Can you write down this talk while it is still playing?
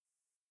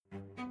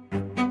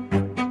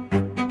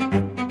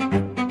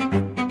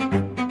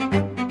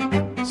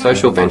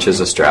Social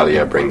Ventures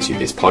Australia brings you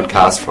this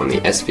podcast from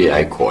the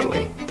SVA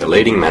Quarterly, the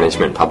leading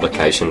management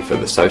publication for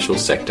the social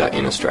sector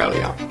in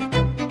Australia.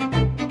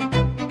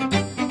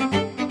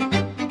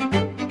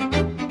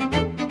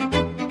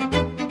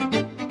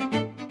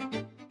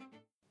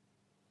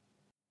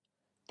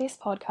 This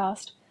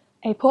podcast,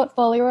 A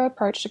Portfolio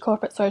Approach to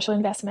Corporate Social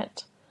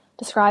Investment,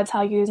 describes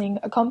how using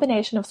a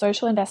combination of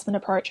social investment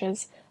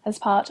approaches as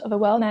part of a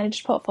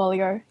well-managed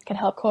portfolio can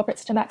help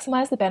corporates to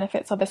maximise the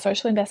benefits of their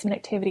social investment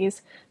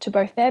activities to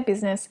both their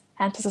business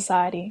and to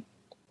society.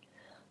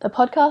 The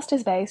podcast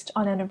is based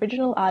on an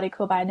original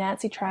article by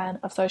Nancy Tran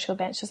of Social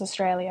Ventures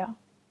Australia.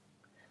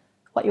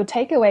 What you'll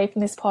take away from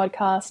this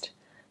podcast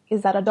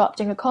is that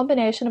adopting a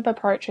combination of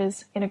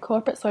approaches in a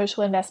corporate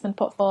social investment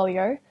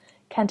portfolio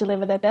can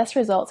deliver the best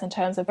results in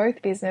terms of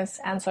both business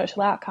and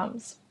social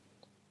outcomes.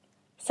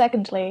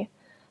 Secondly,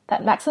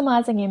 that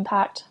maximising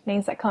impact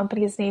means that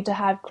companies need to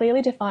have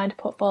clearly defined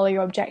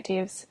portfolio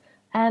objectives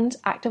and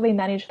actively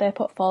manage their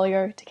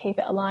portfolio to keep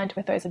it aligned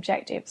with those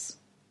objectives.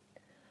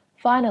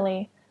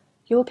 Finally,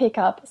 you'll pick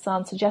up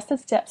some suggested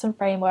steps and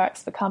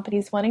frameworks for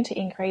companies wanting to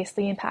increase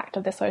the impact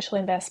of their social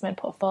investment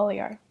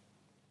portfolio.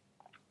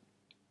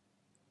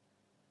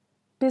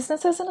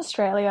 Businesses in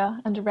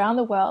Australia and around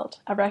the world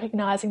are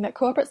recognising that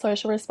corporate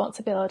social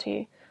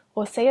responsibility,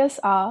 or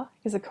CSR,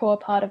 is a core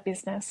part of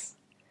business.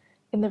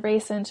 In the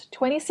recent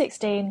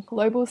 2016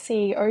 Global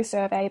CEO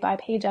Survey by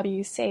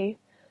PwC,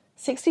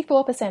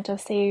 64%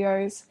 of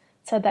CEOs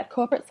said that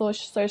corporate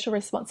social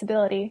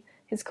responsibility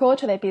is core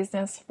to their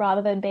business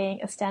rather than being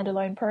a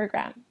standalone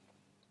program.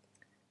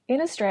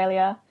 In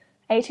Australia,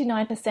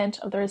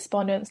 89% of the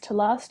respondents to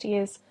last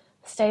year's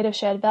State of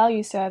Shared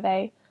Value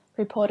survey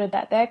reported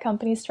that their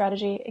company's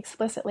strategy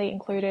explicitly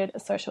included a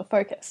social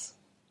focus.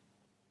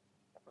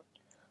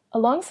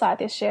 Alongside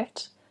this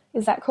shift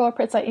is that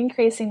corporates are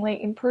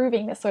increasingly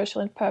improving their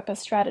social and purpose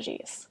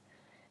strategies,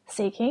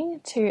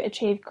 seeking to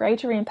achieve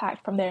greater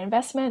impact from their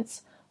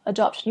investments,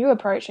 adopt new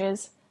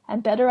approaches,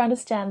 and better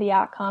understand the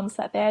outcomes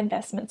that their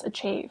investments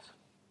achieve.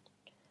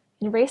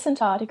 In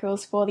recent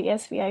articles for the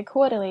SVA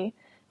Quarterly,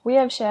 we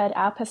have shared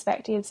our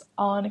perspectives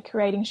on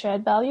creating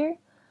shared value,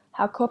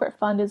 how corporate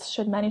funders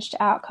should manage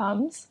to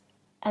outcomes,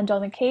 and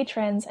on the key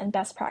trends and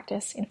best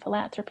practice in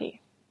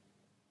philanthropy.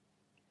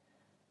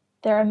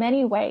 There are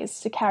many ways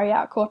to carry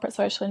out corporate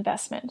social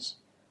investment,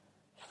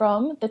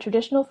 from the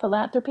traditional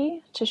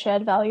philanthropy to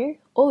shared value,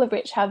 all of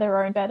which have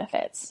their own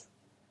benefits.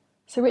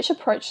 So which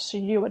approach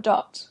should you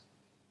adopt?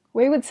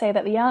 We would say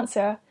that the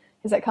answer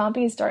is that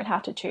companies don't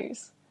have to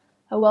choose.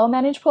 A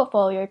well-managed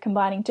portfolio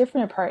combining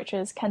different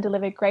approaches can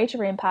deliver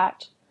greater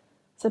impact,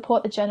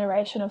 support the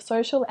generation of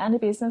social and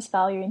business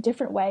value in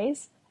different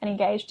ways, and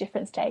engage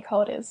different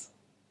stakeholders.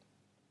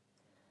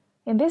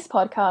 In this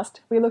podcast,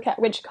 we look at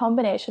which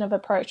combination of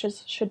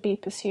approaches should be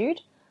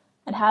pursued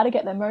and how to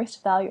get the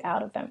most value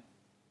out of them.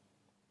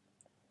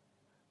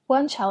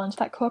 One challenge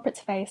that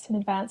corporates face in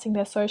advancing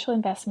their social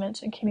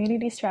investment and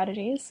community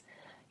strategies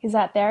is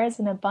that there is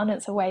an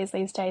abundance of ways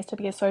these days to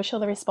be a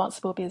socially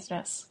responsible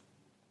business.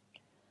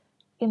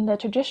 In the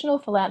traditional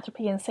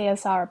philanthropy and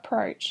CSR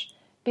approach,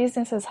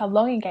 businesses have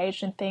long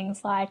engaged in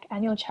things like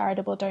annual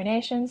charitable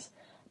donations,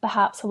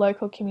 perhaps a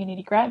local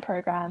community grant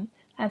program,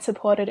 and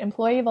supported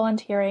employee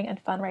volunteering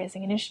and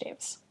fundraising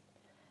initiatives.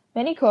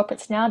 Many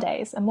corporates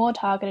nowadays are more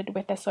targeted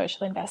with their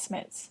social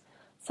investments,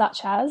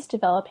 such as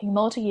developing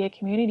multi-year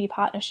community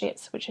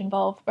partnerships which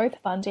involve both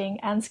funding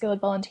and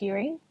skilled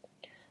volunteering,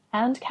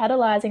 and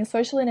catalysing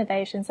social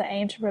innovations that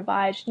aim to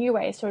provide new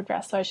ways to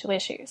address social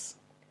issues.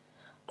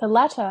 The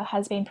latter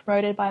has been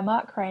promoted by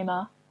Mark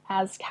Kramer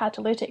as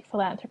catalytic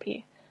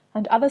philanthropy,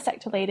 and other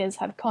sector leaders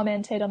have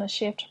commented on the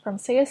shift from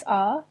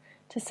CSR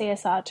to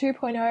CSR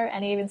 2.0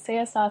 and even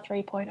CSR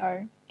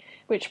 3.0,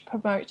 which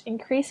promote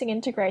increasing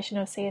integration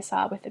of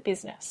CSR with the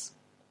business.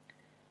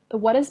 But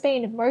what has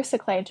been most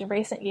acclaimed in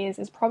recent years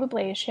is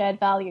probably shared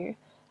value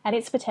and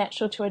its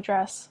potential to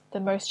address the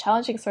most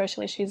challenging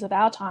social issues of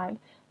our time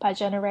by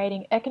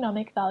generating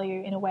economic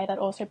value in a way that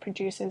also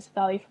produces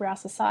value for our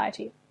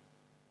society.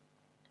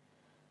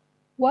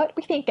 What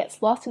we think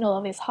gets lost in all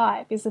of this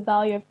hype is the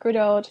value of good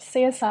old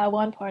CSR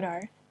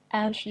 1.0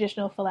 and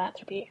traditional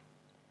philanthropy.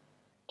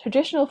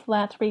 Traditional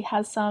philanthropy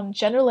has some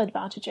general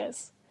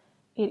advantages.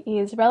 It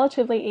is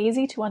relatively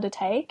easy to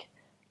undertake,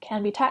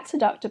 can be tax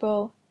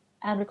deductible,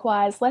 and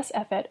requires less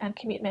effort and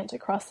commitment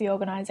across the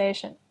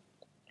organisation.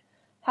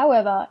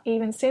 However,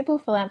 even simple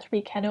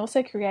philanthropy can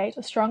also create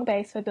a strong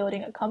base for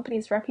building a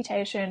company's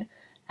reputation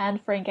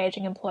and for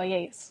engaging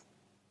employees.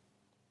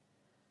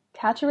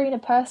 Katerina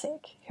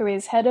Persik, who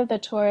is head of the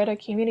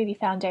Toyota Community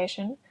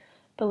Foundation,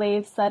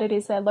 believes that it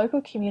is their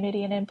local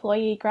community and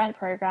employee grant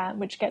program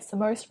which gets the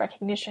most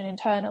recognition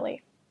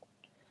internally.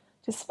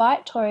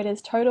 Despite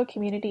Toyota's total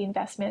community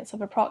investments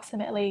of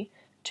approximately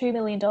 $2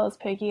 million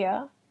per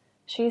year,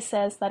 she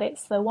says that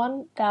it's the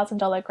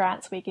 $1,000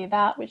 grants we give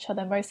out which are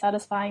the most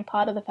satisfying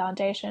part of the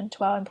foundation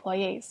to our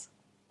employees.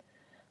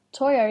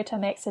 Toyota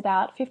makes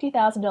about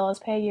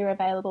 $50,000 per year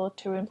available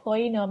to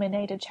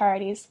employee-nominated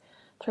charities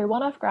through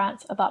one-off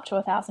grants of up to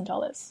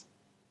 $1,000.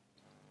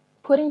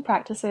 Putting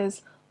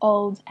practices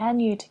old and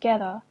new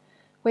together,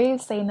 we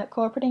have seen that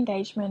corporate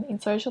engagement in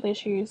social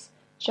issues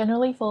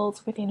generally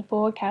falls within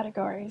 4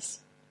 categories.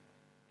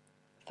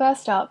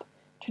 First up,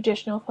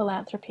 traditional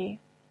philanthropy.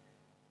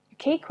 A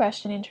key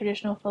question in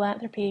traditional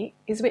philanthropy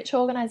is which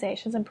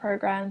organisations and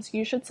programs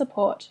you should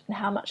support and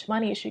how much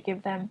money you should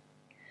give them.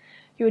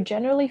 You would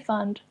generally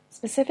fund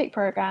specific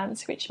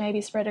programs which may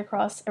be spread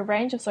across a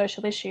range of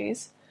social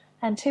issues,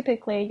 and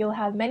typically you'll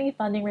have many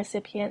funding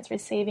recipients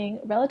receiving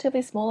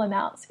relatively small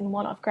amounts in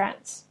one-off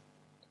grants.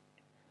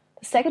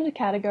 The second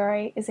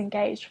category is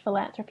engaged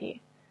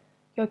philanthropy.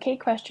 Your key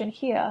question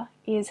here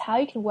is how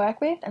you can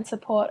work with and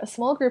support a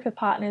small group of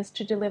partners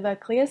to deliver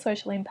clear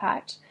social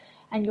impact,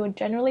 and you would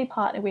generally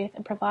partner with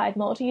and provide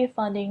multi-year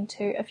funding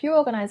to a few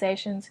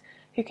organisations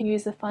who can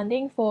use the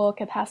funding for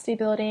capacity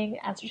building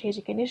and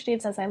strategic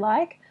initiatives as they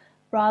like,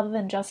 rather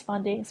than just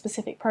funding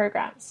specific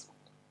programs.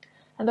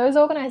 And those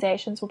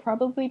organisations will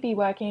probably be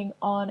working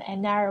on a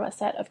narrower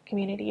set of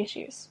community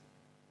issues.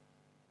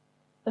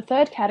 The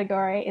third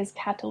category is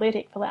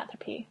catalytic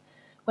philanthropy,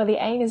 where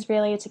the aim is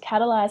really to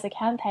catalyse a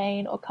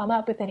campaign or come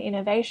up with an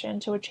innovation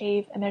to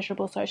achieve a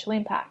measurable social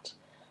impact.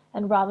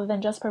 And rather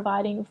than just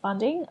providing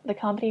funding, the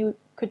company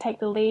could take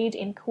the lead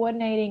in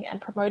coordinating and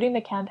promoting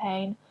the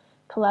campaign,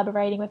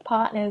 collaborating with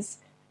partners,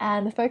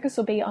 and the focus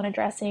will be on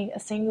addressing a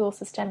single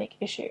systemic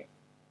issue.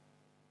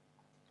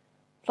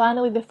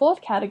 Finally, the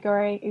fourth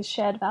category is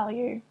shared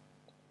value.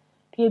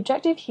 The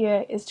objective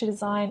here is to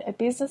design a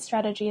business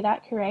strategy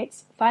that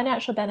creates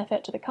financial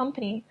benefit to the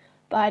company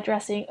by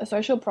addressing a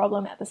social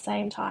problem at the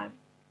same time.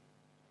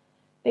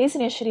 These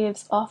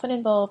initiatives often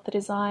involve the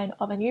design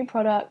of a new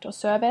product or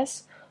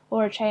service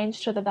or a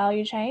change to the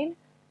value chain,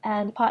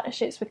 and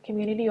partnerships with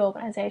community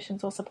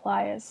organisations or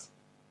suppliers.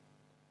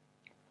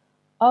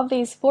 Of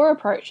these 4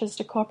 approaches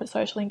to corporate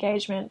social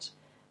engagement,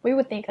 we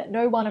would think that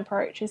no one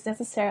approach is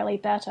necessarily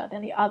better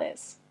than the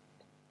others.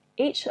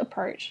 Each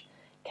approach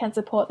can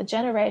support the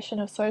generation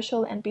of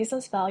social and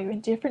business value in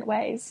different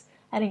ways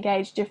and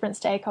engage different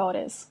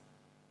stakeholders.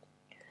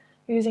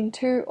 Using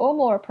 2 or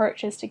more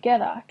approaches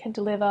together can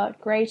deliver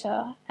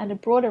greater and a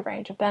broader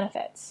range of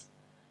benefits.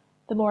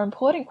 The more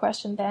important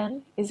question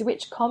then is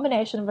which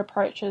combination of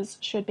approaches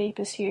should be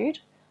pursued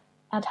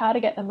and how to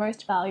get the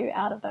most value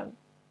out of them.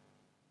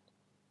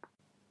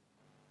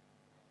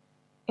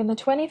 In the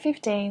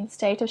 2015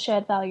 State of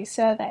Shared Value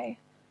survey,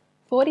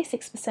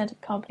 46%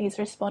 of companies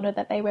responded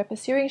that they were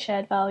pursuing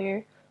shared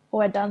value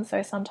or had done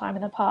so sometime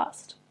in the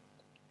past.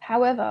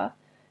 However,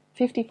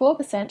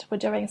 54% were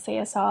doing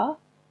CSR,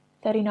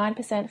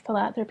 39%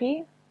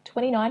 philanthropy,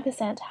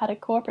 29% had a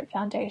corporate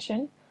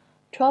foundation,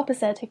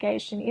 12%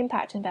 engaged in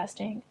impact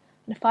investing,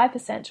 and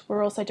 5%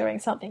 were also doing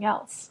something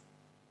else.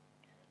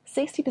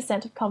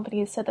 60% of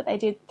companies said that they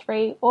did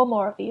 3 or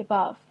more of the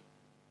above.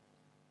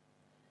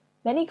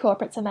 Many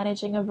corporates are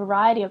managing a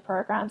variety of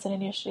programs and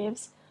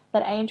initiatives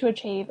that aim to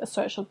achieve a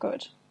social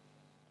good.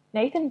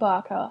 Nathan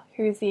Barker,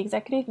 who is the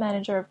Executive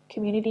Manager of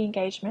Community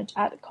Engagement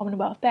at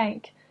Commonwealth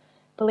Bank,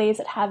 believes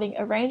that having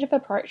a range of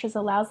approaches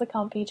allows the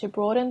company to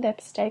broaden their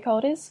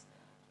stakeholders,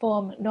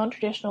 form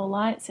non-traditional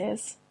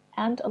alliances,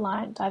 and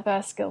align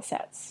diverse skill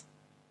sets.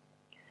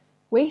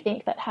 We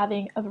think that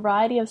having a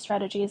variety of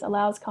strategies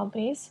allows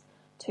companies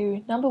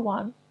to, number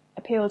 1,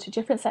 appeal to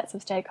different sets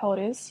of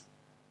stakeholders,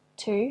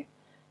 2,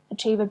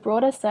 achieve a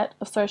broader set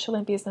of social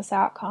and business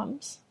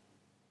outcomes,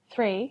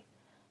 3,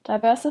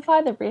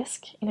 diversify the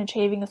risk in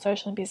achieving the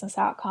social and business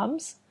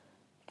outcomes,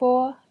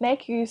 4,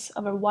 make use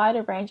of a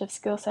wider range of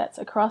skill sets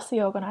across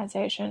the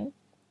organisation,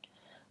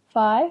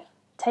 5,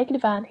 take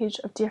advantage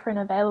of different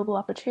available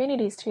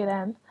opportunities to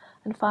them,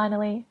 and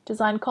finally,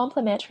 design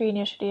complementary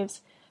initiatives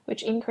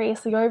which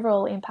increase the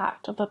overall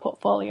impact of the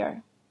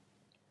portfolio.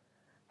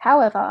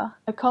 However,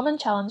 a common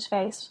challenge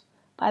faced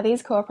by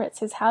these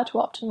corporates is how to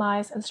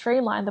optimise and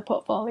streamline the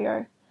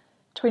portfolio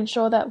to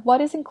ensure that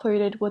what is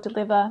included will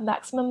deliver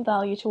maximum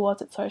value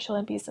towards its social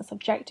and business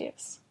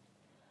objectives.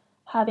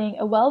 Having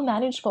a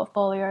well-managed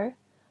portfolio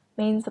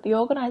means that the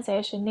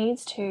organisation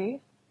needs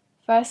to,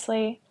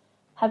 firstly,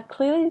 have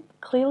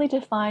clearly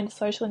defined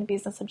social and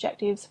business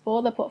objectives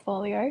for the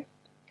portfolio.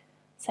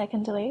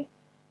 Secondly,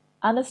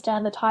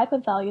 understand the type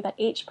of value that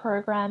each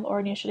program or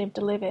initiative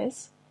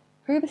delivers,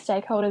 who the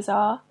stakeholders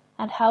are,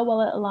 and how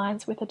well it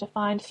aligns with the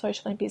defined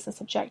social and business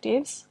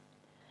objectives.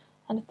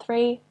 And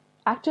 3,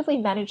 actively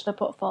manage the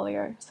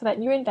portfolio so that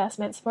new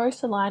investments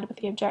most aligned with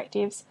the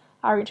objectives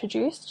are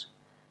introduced,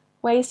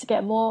 ways to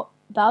get more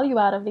value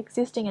out of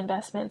existing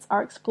investments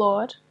are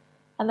explored,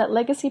 and that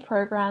legacy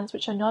programs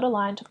which are not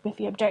aligned with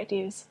the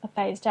objectives are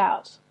phased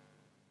out.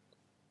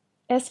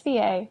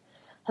 SVA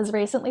has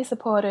recently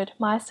supported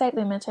MyState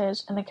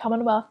Limited and the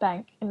Commonwealth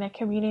Bank in their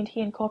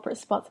community and corporate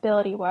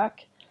responsibility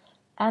work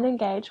and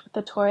engaged with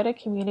the Toyota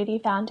Community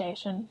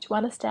Foundation to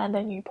understand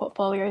their new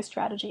portfolio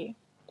strategy.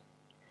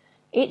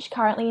 Each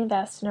currently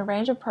invests in a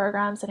range of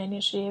programs and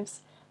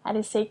initiatives and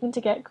is seeking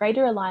to get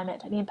greater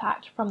alignment and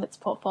impact from its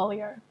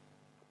portfolio.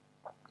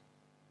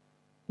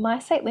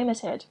 MyState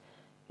Limited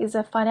is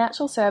a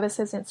financial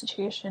services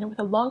institution with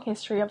a long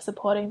history of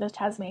supporting the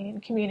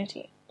Tasmanian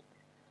community.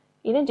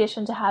 In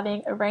addition to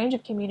having a range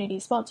of community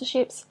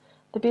sponsorships,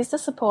 the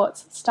business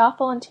supports staff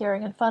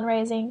volunteering and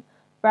fundraising,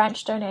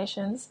 branch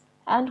donations,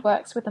 and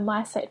works with the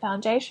MyState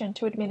Foundation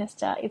to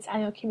administer its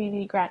annual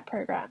community grant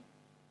program.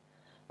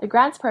 The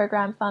grants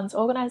program funds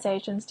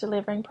organisations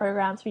delivering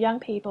programs for young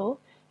people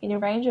in a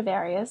range of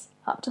areas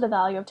up to the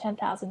value of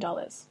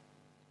 $10,000.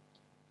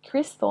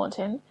 Chris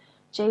Thornton,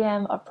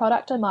 GM of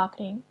Product and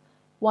Marketing,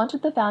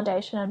 wanted the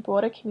foundation and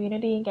broader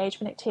community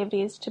engagement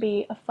activities to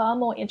be a far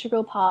more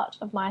integral part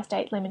of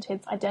MyState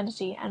Limited's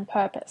identity and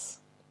purpose.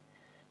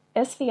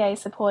 SVA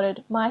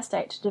supported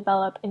MyState to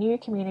develop a new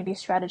community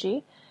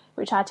strategy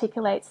which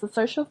articulates the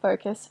social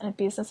focus and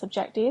business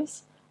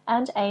objectives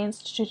and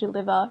aims to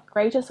deliver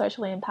greater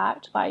social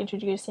impact by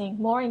introducing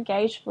more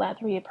engaged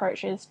philanthropy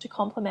approaches to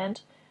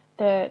complement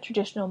the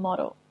traditional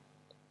model.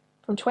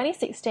 From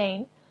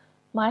 2016,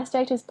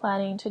 MyState is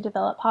planning to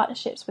develop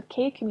partnerships with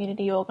key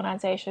community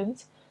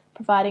organisations,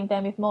 providing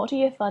them with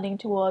multi-year funding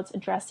towards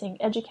addressing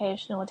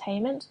educational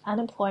attainment and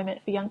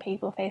employment for young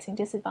people facing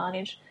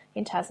disadvantage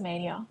in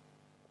Tasmania.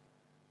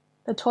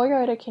 The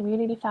Toyota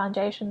Community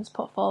Foundation's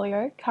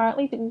portfolio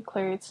currently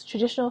includes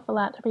traditional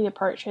philanthropy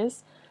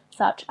approaches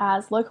such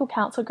as local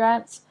council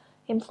grants,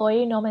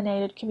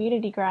 employee-nominated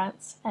community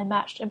grants, and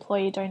matched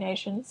employee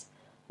donations,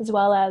 as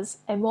well as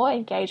a more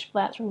engaged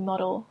philanthropy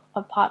model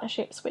of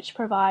partnerships which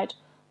provide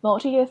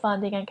multi-year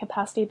funding and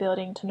capacity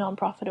building to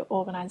non-profit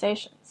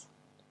organisations.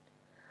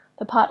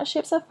 The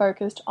partnerships are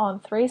focused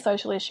on 3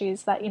 social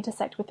issues that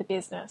intersect with the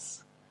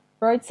business: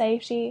 road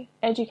safety,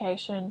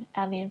 education,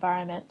 and the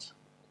environment.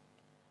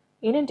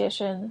 In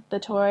addition, the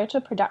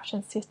Toyota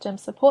Production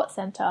Systems Support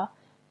Centre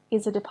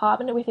is a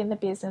department within the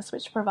business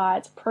which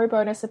provides pro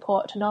bono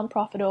support to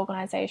non-profit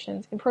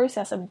organisations in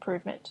process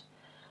improvement,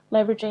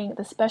 leveraging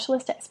the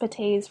specialist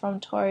expertise from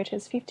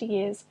Toyota's 50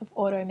 years of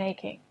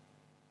automaking.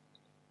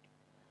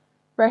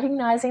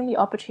 Recognising the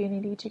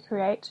opportunity to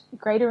create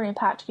greater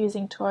impact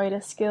using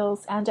Toyota's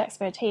skills and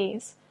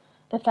expertise,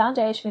 the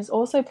Foundation is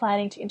also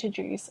planning to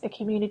introduce a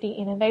Community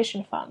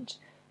Innovation Fund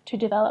to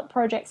develop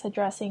projects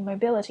addressing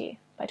mobility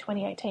by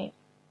 2018.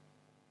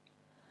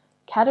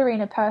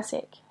 Katerina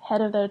Persic,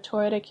 head of the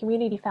Toyota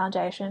Community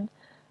Foundation,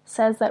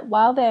 says that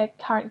while their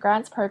current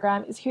grants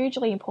program is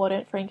hugely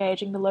important for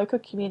engaging the local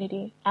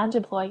community and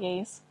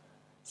employees,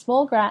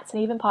 small grants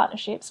and even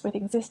partnerships with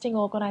existing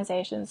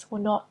organisations will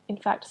not in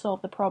fact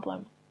solve the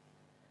problem.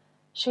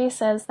 She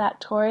says that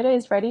Toyota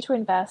is ready to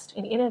invest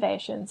in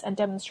innovations and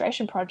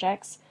demonstration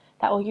projects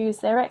that will use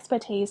their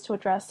expertise to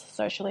address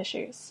social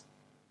issues.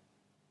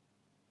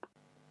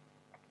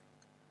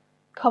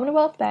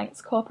 Commonwealth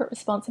Bank's corporate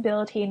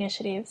responsibility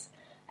initiatives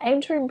aim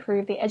to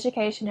improve the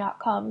education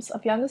outcomes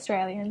of young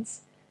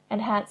Australians,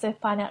 enhance their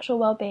financial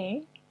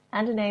well-being,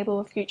 and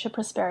enable future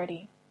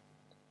prosperity.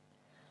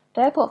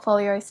 Their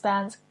portfolio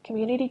spans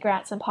community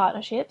grants and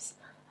partnerships,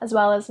 as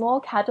well as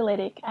more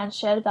catalytic and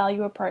shared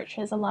value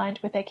approaches aligned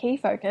with their key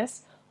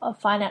focus of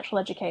financial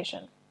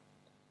education.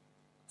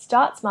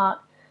 Start Smart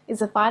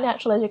is a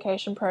financial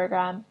education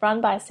program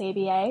run by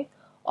CBA,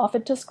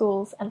 offered to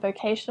schools and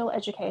vocational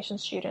education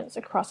students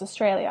across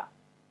Australia.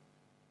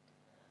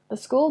 The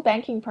school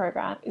banking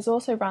program is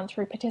also run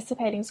through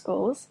participating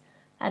schools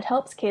and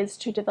helps kids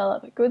to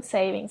develop good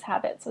savings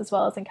habits as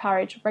well as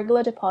encourage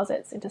regular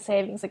deposits into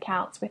savings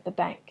accounts with the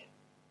bank.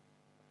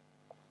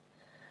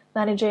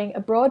 Managing a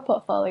broad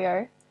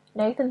portfolio,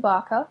 Nathan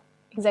Barker,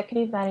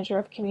 Executive Manager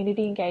of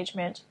Community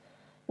Engagement,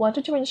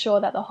 wanted to ensure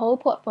that the whole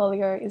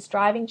portfolio is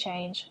driving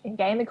change and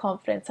gain the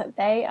confidence that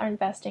they are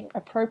investing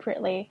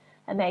appropriately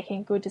and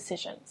making good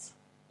decisions.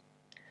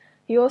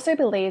 He also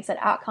believes that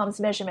outcomes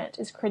measurement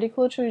is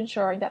critical to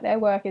ensuring that their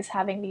work is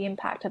having the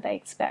impact that they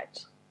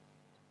expect.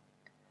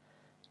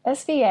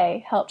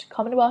 SVA helped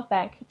Commonwealth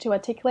Bank to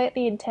articulate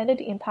the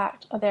intended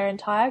impact of their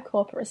entire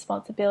corporate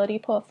responsibility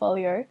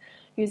portfolio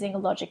using a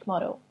logic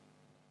model.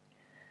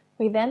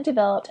 We then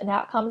developed an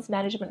outcomes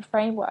management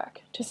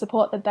framework to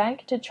support the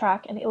bank to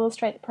track and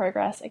illustrate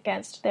progress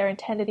against their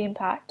intended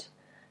impact,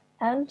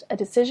 and a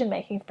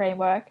decision-making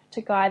framework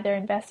to guide their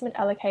investment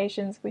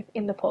allocations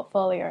within the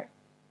portfolio.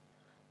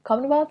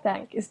 Commonwealth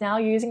Bank is now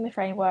using the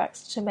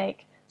frameworks to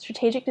make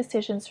strategic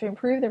decisions to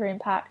improve their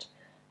impact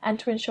and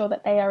to ensure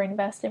that they are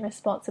investing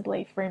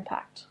responsibly for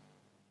impact.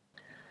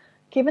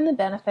 Given the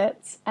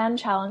benefits and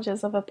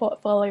challenges of a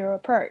portfolio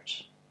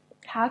approach,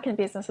 how can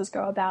businesses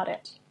go about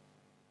it?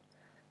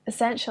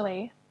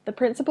 Essentially, the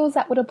principles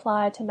that would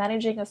apply to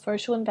managing a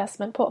social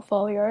investment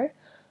portfolio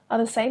are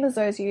the same as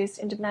those used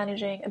in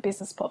managing a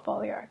business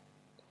portfolio.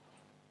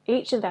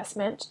 Each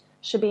investment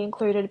should be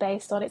included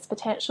based on its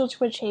potential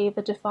to achieve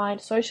the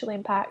defined social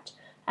impact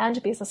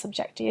and business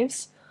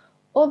objectives,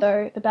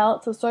 although the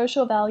balance of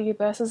social value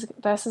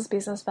versus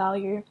business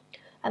value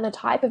and the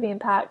type of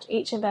impact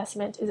each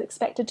investment is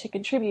expected to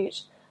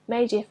contribute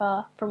may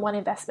differ from one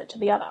investment to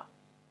the other.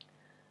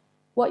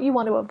 What you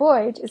want to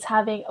avoid is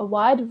having a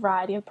wide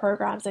variety of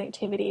programs and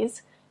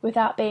activities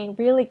without being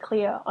really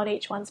clear on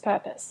each one's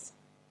purpose.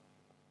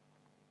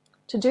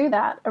 To do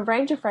that, a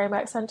range of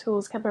frameworks and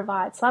tools can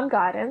provide some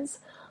guidance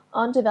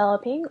on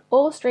developing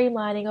or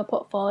streamlining a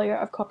portfolio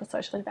of corporate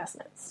social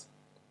investments.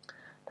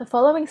 The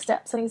following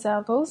steps and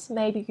examples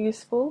may be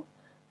useful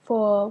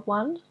for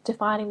 1.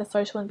 Defining the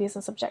social and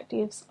business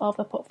objectives of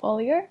the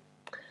portfolio,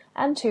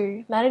 and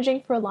 2.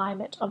 Managing for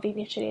alignment of the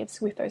initiatives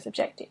with those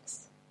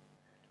objectives.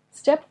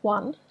 Step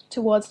 1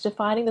 towards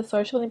defining the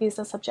social and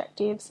business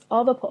objectives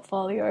of a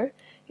portfolio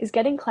is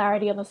getting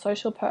clarity on the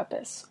social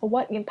purpose or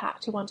what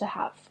impact you want to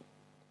have.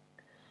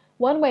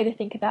 One way to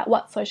think about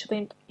what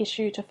social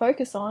issue to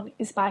focus on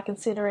is by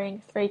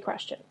considering 3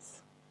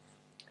 questions.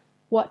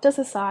 What does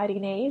society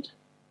need?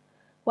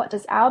 What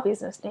does our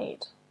business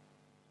need?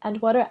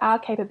 And what are our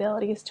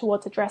capabilities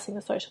towards addressing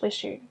the social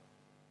issue?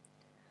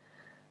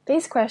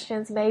 These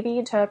questions may be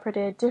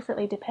interpreted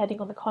differently depending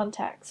on the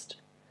context.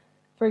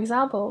 For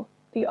example,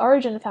 the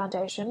Origin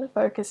Foundation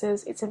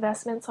focuses its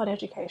investments on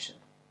education.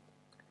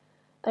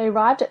 They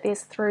arrived at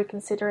this through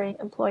considering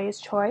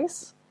employees'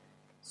 choice,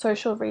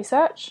 social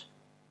research,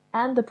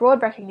 and the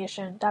broad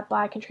recognition that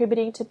by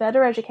contributing to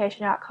better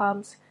education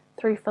outcomes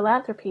through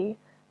philanthropy,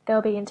 there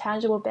will be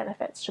intangible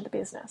benefits to the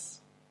business.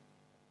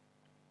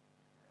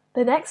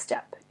 The next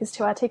step is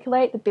to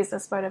articulate the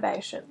business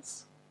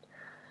motivations.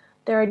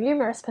 There are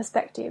numerous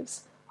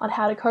perspectives on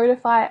how to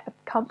codify a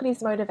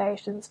company's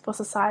motivations for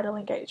societal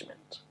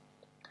engagement.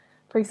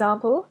 For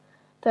example,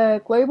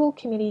 the Global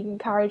Committee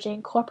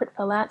Encouraging Corporate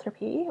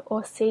Philanthropy,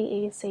 or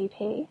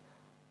CECP,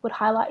 would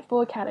highlight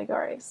 4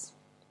 categories: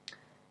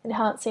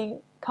 enhancing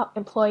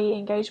employee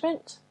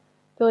engagement,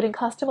 building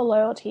customer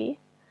loyalty,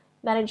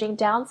 managing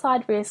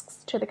downside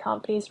risks to the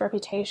company's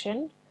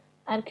reputation,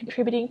 and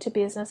contributing to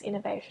business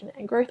innovation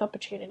and growth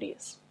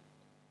opportunities.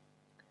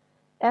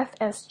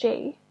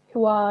 FSG,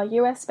 who are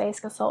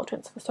US-based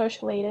consultants for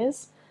social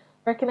leaders,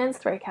 recommends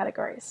 3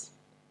 categories: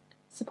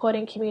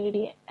 supporting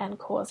community and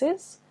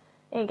causes,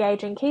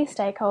 engaging key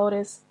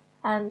stakeholders,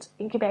 and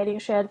incubating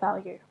shared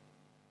value.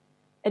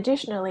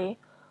 Additionally,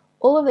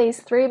 all of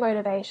these 3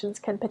 motivations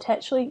can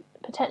potentially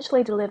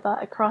deliver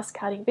a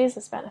cross-cutting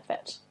business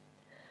benefit,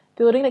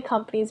 building the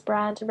company's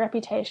brand and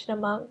reputation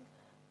among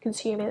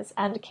consumers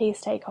and key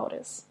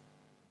stakeholders.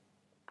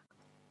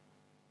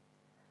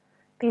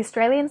 The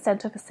Australian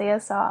Centre for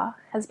CSR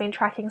has been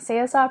tracking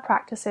CSR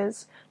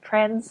practices,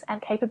 trends,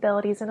 and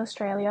capabilities in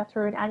Australia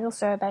through an annual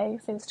survey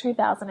since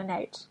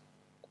 2008.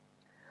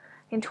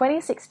 In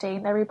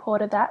 2016, they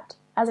reported that,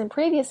 as in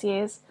previous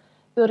years,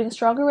 building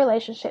stronger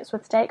relationships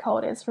with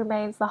stakeholders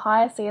remains the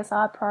highest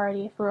CSR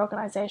priority for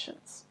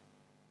organisations.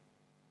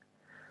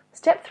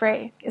 Step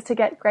 3 is to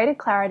get greater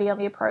clarity on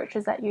the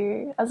approaches that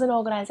you, as an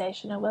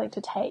organisation, are willing to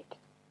take.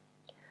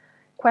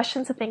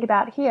 Questions to think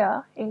about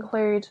here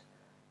include: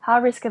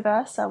 how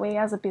risk-averse are we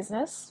as a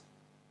business?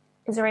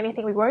 Is there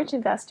anything we won't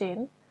invest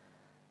in?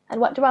 And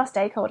what do our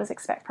stakeholders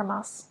expect from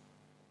us?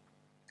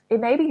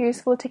 It may be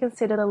useful to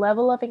consider the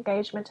level of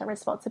engagement and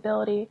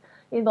responsibility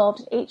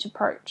involved in each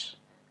approach.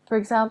 For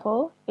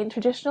example, in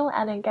traditional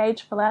and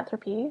engaged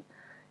philanthropy,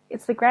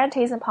 it's the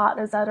grantees and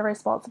partners that are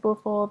responsible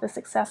for the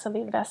success of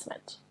the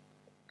investment.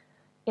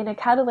 In a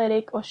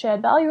catalytic or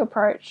shared value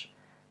approach,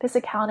 this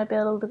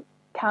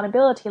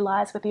accountability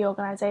lies with the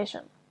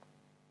organisation.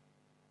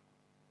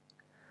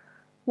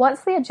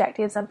 Once the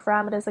objectives and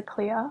parameters are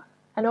clear,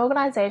 an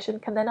organisation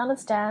can then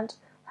understand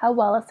how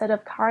well a set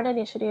of current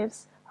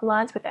initiatives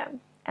aligns with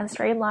them and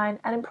streamline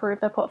and improve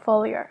their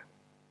portfolio.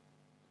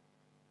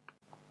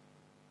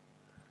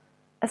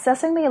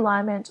 Assessing the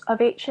alignment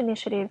of each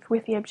initiative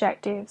with the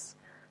objectives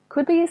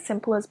could be as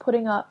simple as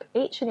putting up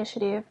each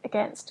initiative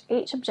against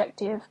each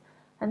objective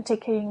and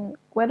ticking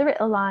whether it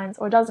aligns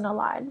or doesn't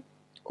align,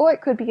 or it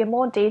could be a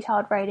more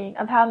detailed rating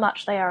of how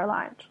much they are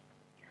aligned.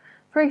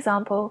 For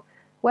example,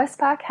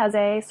 Westpac has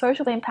a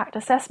social impact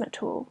assessment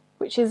tool,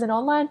 which is an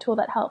online tool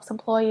that helps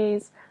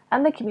employees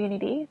and the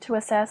community to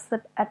assess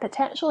a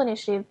potential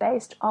initiative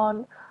based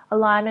on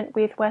alignment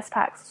with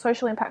Westpac's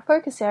social impact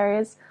focus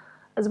areas,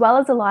 as well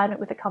as alignment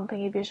with the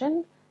company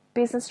vision,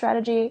 business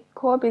strategy,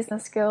 core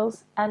business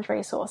skills, and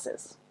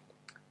resources.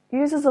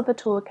 Users of the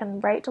tool can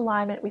rate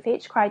alignment with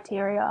each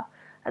criteria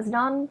as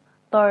none,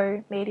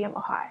 low, medium,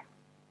 or high.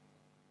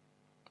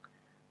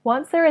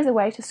 Once there is a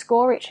way to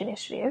score each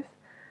initiative,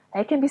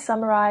 they can be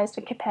summarised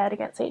and compared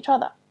against each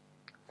other.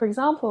 For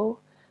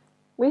example,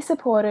 we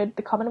supported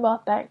the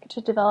Commonwealth Bank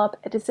to develop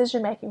a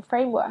decision-making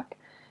framework,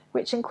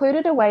 which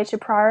included a way to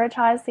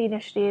prioritise the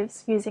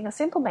initiatives using a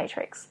simple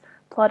matrix,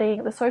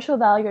 plotting the social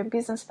value and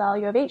business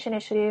value of each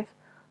initiative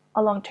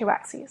along 2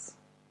 axes.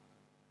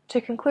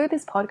 To conclude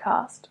this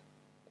podcast,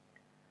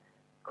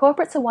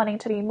 corporates are wanting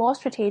to be more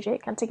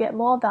strategic and to get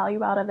more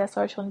value out of their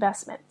social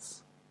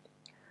investments.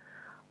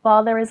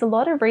 While there is a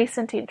lot of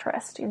recent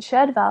interest in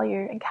shared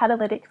value and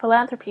catalytic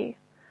philanthropy,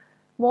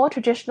 more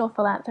traditional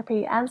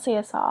philanthropy and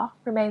CSR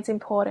remains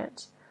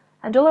important,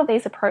 and all of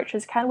these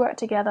approaches can work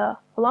together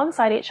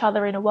alongside each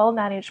other in a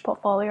well-managed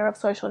portfolio of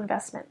social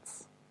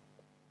investments.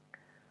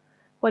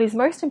 What is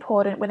most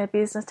important when a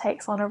business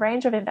takes on a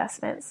range of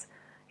investments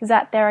is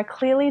that there are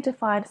clearly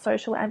defined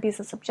social and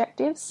business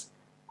objectives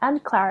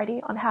and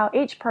clarity on how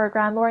each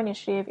program or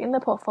initiative in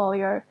the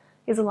portfolio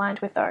is aligned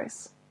with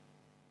those.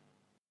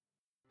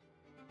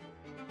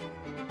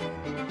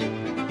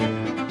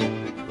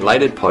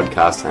 Related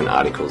podcasts and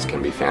articles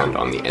can be found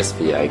on the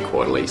SVA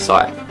Quarterly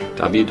site,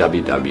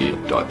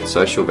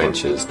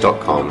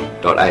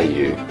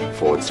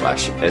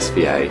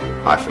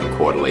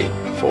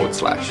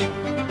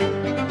 www.socialventures.com.au/SVA-quarterly/.